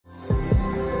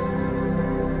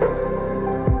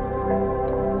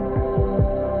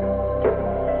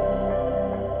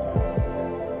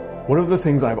One of the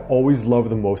things I've always loved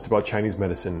the most about Chinese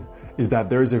medicine is that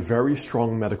there is a very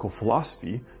strong medical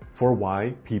philosophy for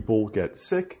why people get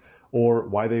sick or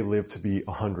why they live to be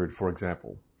 100, for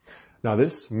example. Now,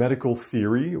 this medical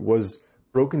theory was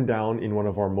broken down in one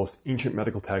of our most ancient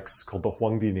medical texts called the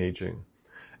Huangdi Neijing.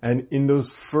 And in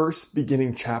those first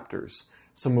beginning chapters,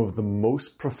 some of the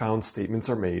most profound statements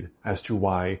are made as to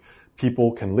why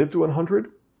people can live to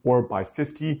 100, or by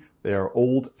 50, they are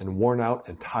old and worn out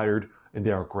and tired and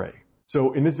they are gray.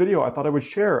 So in this video, I thought I would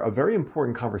share a very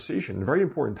important conversation, a very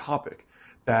important topic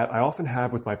that I often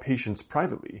have with my patients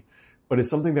privately, but it's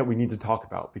something that we need to talk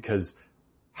about because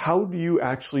how do you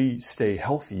actually stay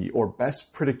healthy or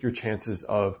best predict your chances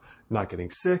of not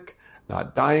getting sick,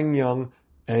 not dying young,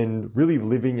 and really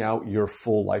living out your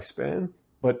full lifespan,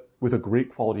 but with a great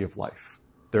quality of life?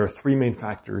 There are three main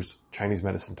factors Chinese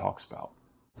medicine talks about.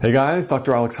 Hey guys,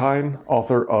 Dr. Alex Hein,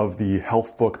 author of the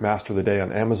health book Master of the Day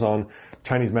on Amazon,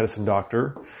 Chinese medicine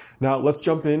doctor. Now let's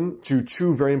jump into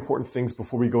two very important things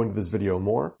before we go into this video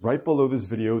more. Right below this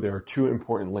video, there are two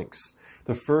important links.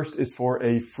 The first is for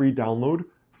a free download,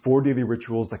 4 daily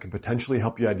rituals that can potentially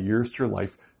help you add years to your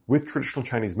life with traditional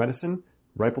Chinese medicine.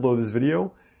 Right below this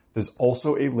video, there's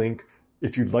also a link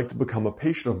if you'd like to become a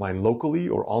patient of mine locally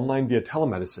or online via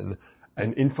telemedicine,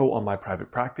 and info on my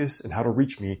private practice and how to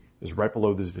reach me is right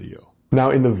below this video. Now,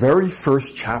 in the very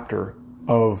first chapter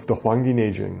of the Huangdi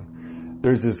Neijing,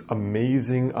 there's this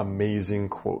amazing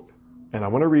quote. And I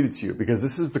want to read it to you because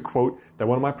this is the quote that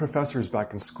one of my professors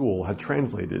back in school had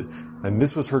translated, and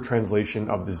this was her translation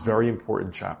of this very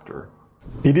important chapter.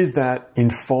 It is that in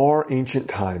far ancient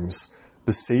times,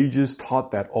 the sages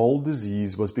taught that all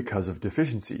disease was because of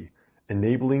deficiency,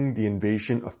 enabling the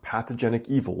invasion of pathogenic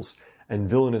evils and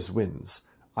villainous winds,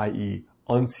 i.e.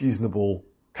 unseasonable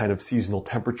kind of seasonal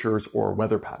temperatures or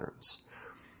weather patterns.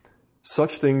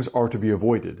 Such things are to be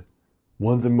avoided.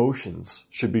 One's emotions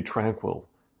should be tranquil,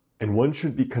 and one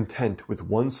should be content with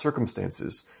one's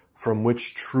circumstances from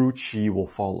which true qi will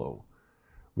follow.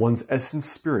 One's essence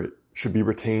spirit should be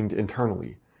retained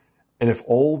internally, and if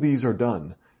all these are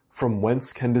done, from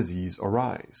whence can disease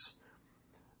arise?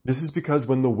 This is because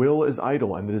when the will is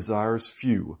idle and the desires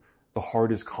few, the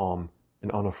heart is calm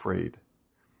and unafraid.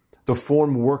 The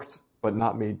form worked but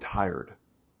not made tired.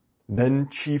 Then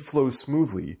qi flows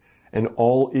smoothly, and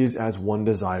all is as one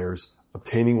desires,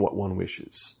 obtaining what one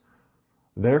wishes.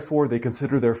 Therefore they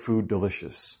consider their food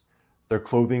delicious, their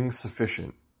clothing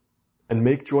sufficient, and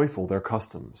make joyful their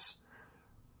customs.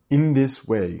 In this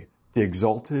way, the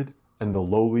exalted and the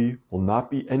lowly will not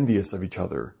be envious of each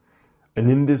other, and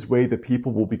in this way the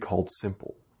people will be called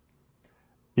simple.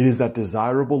 It is that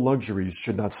desirable luxuries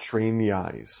should not strain the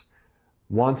eyes.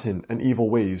 Wanton and evil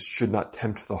ways should not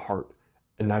tempt the heart,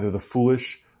 and neither the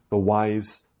foolish, the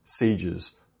wise,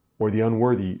 sages, or the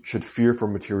unworthy should fear for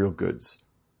material goods.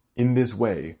 In this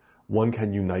way, one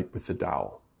can unite with the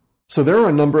Tao. So there are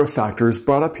a number of factors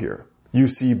brought up here. You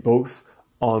see both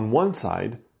on one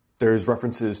side, there's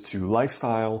references to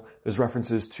lifestyle, there's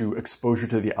references to exposure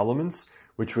to the elements,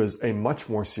 which was a much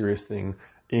more serious thing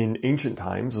in ancient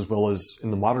times, as well as in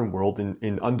the modern world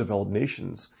in undeveloped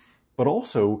nations. But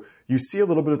also, you see a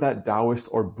little bit of that Taoist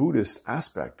or Buddhist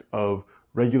aspect of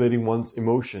regulating one's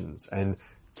emotions and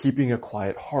keeping a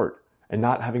quiet heart and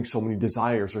not having so many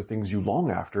desires or things you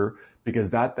long after,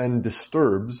 because that then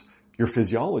disturbs your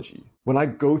physiology. When I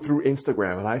go through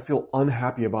Instagram and I feel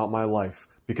unhappy about my life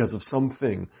because of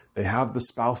something, they have the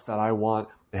spouse that I want,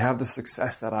 they have the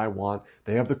success that I want,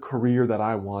 they have the career that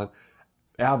I want,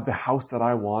 I have the house that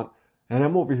I want, and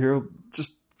I'm over here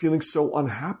just feeling so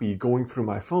unhappy going through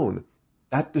my phone.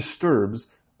 That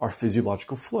disturbs our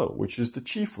physiological flow, which is the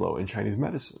qi flow in Chinese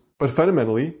medicine. But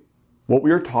fundamentally, what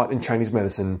we are taught in Chinese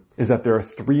medicine is that there are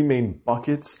three main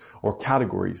buckets or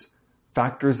categories,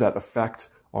 factors that affect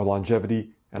our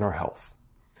longevity and our health.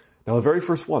 Now, the very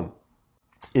first one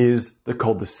is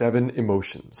called the 7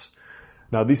 emotions.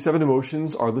 Now, these 7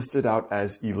 emotions are listed out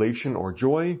as elation or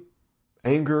joy,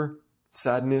 anger,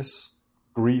 sadness,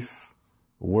 grief,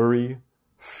 worry,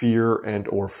 fear, and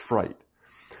or fright.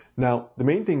 Now, the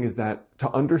main thing is that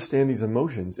to understand these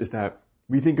emotions is that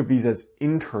we think of these as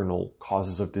internal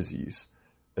causes of disease.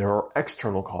 There are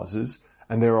external causes,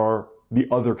 and there are the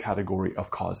other category of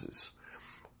causes.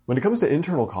 When it comes to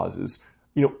internal causes,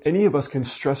 any of us can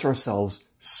stress ourselves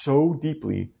so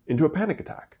deeply into a panic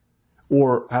attack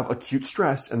or have acute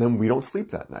stress and then we don't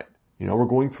sleep that night. We're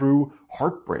going through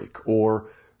heartbreak, or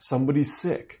somebody's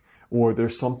sick, or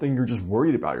there's something you're just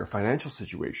worried about, your financial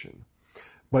situation.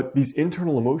 But these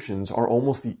internal emotions are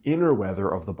almost the inner weather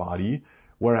of the body,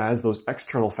 whereas those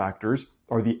external factors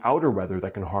are the outer weather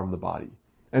that can harm the body.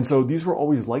 And so these were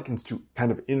always likened to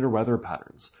kind of inner weather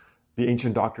patterns. the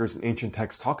ancient doctors and ancient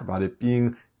texts talk about it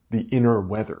being the inner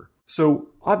weather. So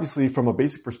obviously, from a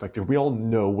basic perspective, we all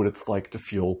know what it's like to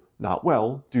feel not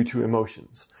well due to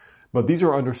emotions. But these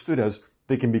are understood as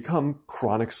they can become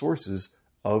chronic sources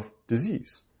of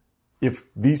disease. If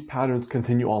these patterns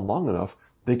continue on long enough,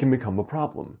 they can become a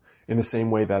problem. In the same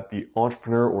way that the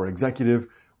entrepreneur or executive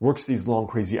works these long,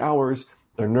 crazy hours,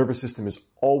 their nervous system is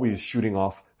always shooting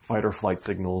off fight or flight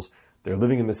signals. They're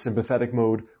living in the sympathetic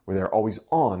mode where they're always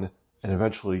on, and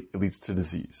eventually it leads to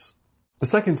disease. The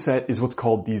second set is what's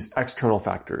called these external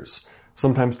factors,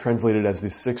 sometimes translated as the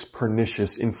 6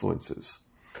 pernicious influences.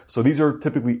 So these are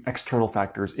typically external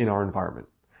factors in our environment,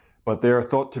 but they are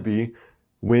thought to be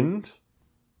wind,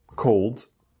 cold,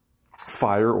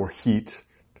 fire or heat,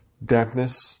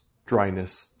 dampness,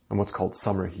 dryness, and what's called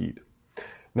summer heat.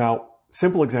 Now,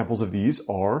 simple examples of these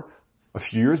are, a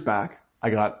few years back,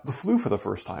 I got the flu for the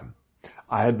first time.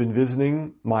 I had been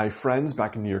visiting my friends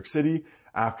back in New York City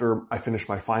after I finished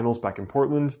my finals back in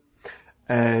Portland,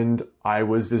 and I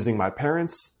was visiting my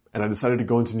parents, and I decided to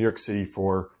go into New York City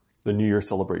for the New Year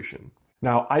celebration.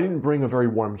 Now, I didn't bring a very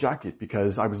warm jacket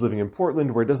because I was living in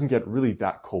Portland where it doesn't get really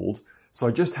that cold, so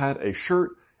I just had a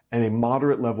shirt and a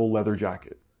moderate level leather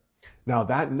jacket. Now,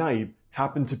 that night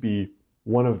happened to be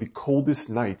one of the coldest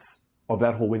nights of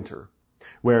that whole winter,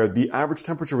 where the average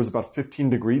temperature was about 15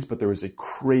 degrees, but there was a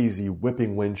crazy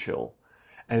whipping wind chill.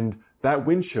 And that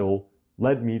wind chill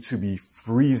led me to be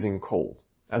freezing cold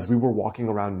as we were walking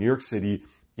around New York City,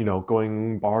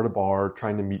 going bar to bar,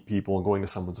 trying to meet people and going to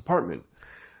someone's apartment.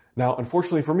 Now,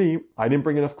 unfortunately for me, I didn't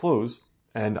bring enough clothes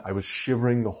and I was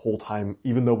shivering the whole time,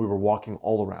 even though we were walking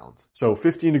all around. So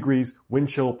 15 degrees, wind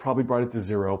chill probably brought it to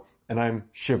 0, and I'm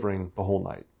shivering the whole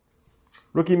night.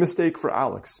 Rookie mistake for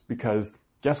Alex, because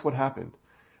guess what happened?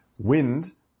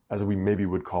 Wind, as we maybe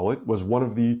would call it, was one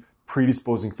of the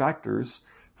predisposing factors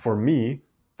for me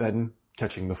then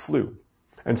catching the flu.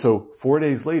 And so 4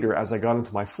 days later, as I got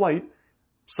into my flight,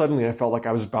 suddenly I felt like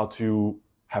I was about to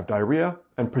have diarrhea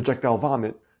and projectile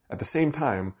vomit at the same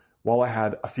time while I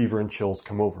had a fever and chills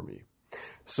come over me.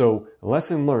 So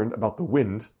lesson learned about the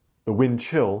wind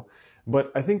chill,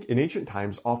 but I think in ancient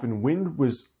times, often wind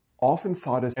was often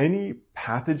thought as any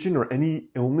pathogen or any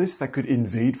illness that could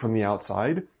invade from the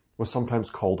outside was sometimes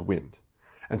called wind.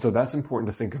 And so that's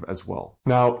important to think of as well.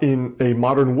 Now, in a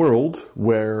modern world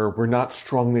where we're not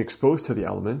strongly exposed to the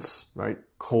elements, right?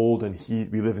 Cold and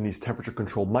heat, we live in these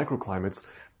temperature-controlled microclimates.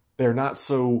 They're not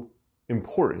so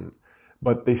important,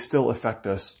 but they still affect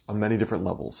us on many different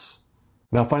levels.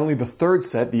 Now, finally, the third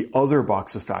set, the other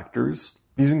box of factors,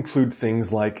 these include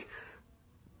things like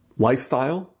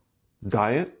lifestyle,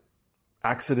 diet,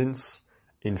 accidents,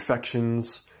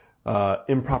 infections,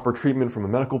 improper treatment from a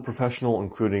medical professional,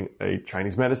 including a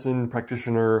Chinese medicine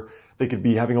practitioner. They could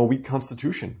be having a weak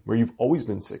constitution where you've always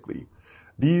been sickly.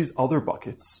 These other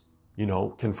buckets,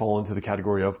 can fall into the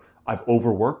category of I've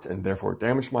overworked and therefore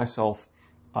damaged myself.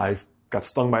 I've got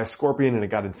stung by a scorpion and it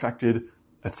got infected,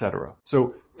 etc.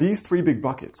 So these 3 big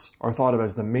buckets are thought of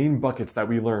as the main buckets that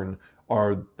we learn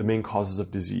are the main causes of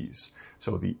disease.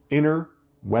 So the inner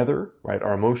weather, right,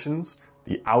 our emotions,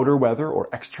 the outer weather or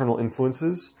external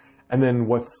influences, and then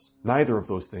what's neither of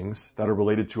those things that are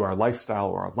related to our lifestyle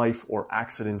or our life or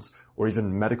accidents or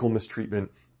even medical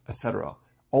mistreatment, etc.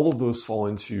 All of those fall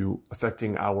into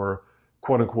affecting our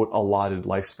quote-unquote allotted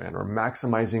lifespan or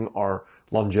maximizing our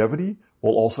longevity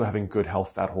while also having good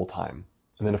health that whole time.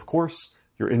 And then, of course,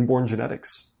 your inborn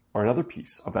genetics are another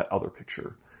piece of that other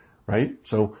picture, right?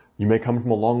 So you may come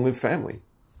from a long-lived family.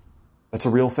 That's a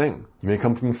real thing. You may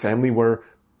come from a family where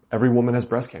every woman has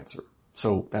breast cancer.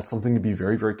 So that's something to be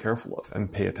very, very careful of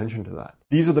and pay attention to that.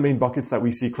 These are the main buckets that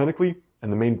we see clinically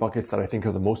and the main buckets that I think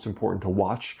are the most important to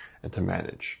watch and to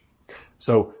manage.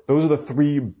 So those are the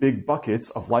 3 big buckets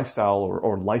of lifestyle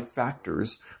or life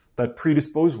factors that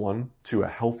predispose one to a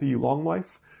healthy long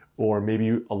life or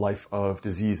maybe a life of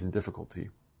disease and difficulty.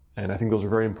 And I think those are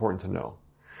very important to know.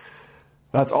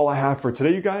 That's all I have for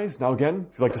today, you guys. Now again,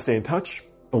 if you'd like to stay in touch,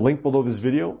 the link below this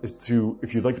video is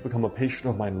if you'd like to become a patient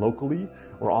of mine locally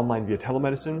or online via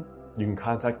telemedicine, you can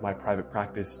contact my private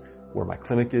practice where my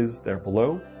clinic is there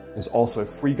below. There's also a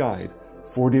free guide,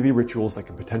 4 daily rituals that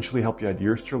can potentially help you add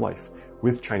years to your life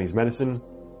with Chinese medicine,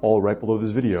 all right below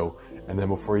this video. And then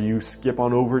before you skip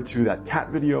on over to that cat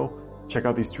video, check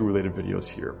out these 2 related videos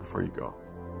here before you go.